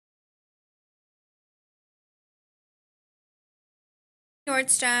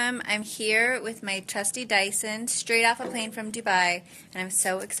Nordstrom. I'm here with my trusty Dyson, straight off a plane from Dubai, and I'm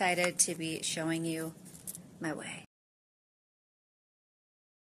so excited to be showing you my way.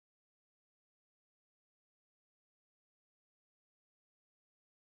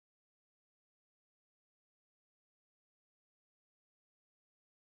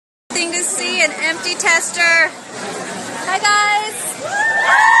 Thing to see, an empty tester. Hi guys!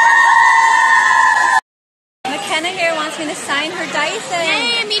 McKenna here wants me to sign her Dyson.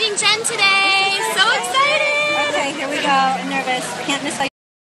 Yay, I'm meeting Jen today. So excited! Okay, here we go. I'm nervous. Can't miss.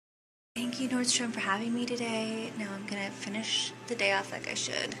 Thank you, Nordstrom, for having me today. Now I'm gonna finish the day off like I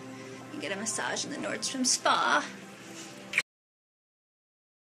should and get a massage in the Nordstrom spa.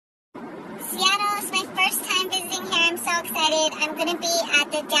 Seattle is my first time visiting here. I'm so excited. I'm going to be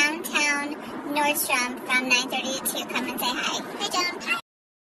at the downtown Nordstrom from 9:30 to come and say hi. Hi, John. Hi.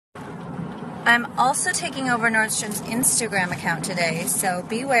 I'm also taking over Nordstrom's Instagram account today, so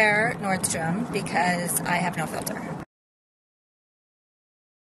beware, Nordstrom, because I have no filter.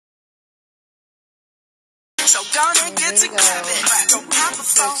 So gonna get to grab it. Don't have a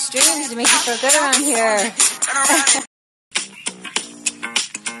phone. Streams to make you feel good around here.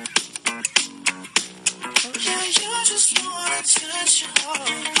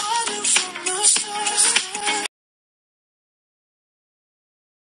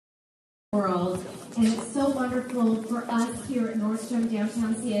 World, and it's so wonderful for us here at Nordstrom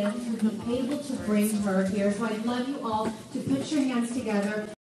downtown Seattle to be able to bring her here. So I'd love you all to put your hands together.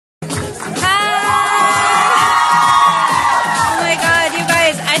 Hi! Oh my god, you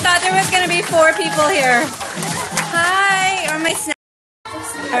guys, I thought there was going to be 4 people here. Hi! Or my Snapz.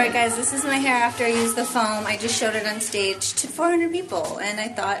 Alright guys, this is my hair after I used the foam. I just showed it on stage to 400 people, and I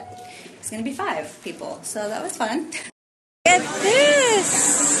thought it was going to be 5 people, so that was fun. Look at this!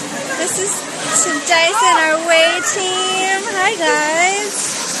 This is some Dyson, our Ouai team. Hi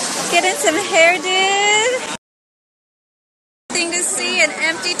guys. Getting some hair dude. Thing to see, an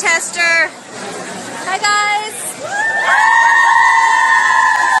empty tester. Hi guys.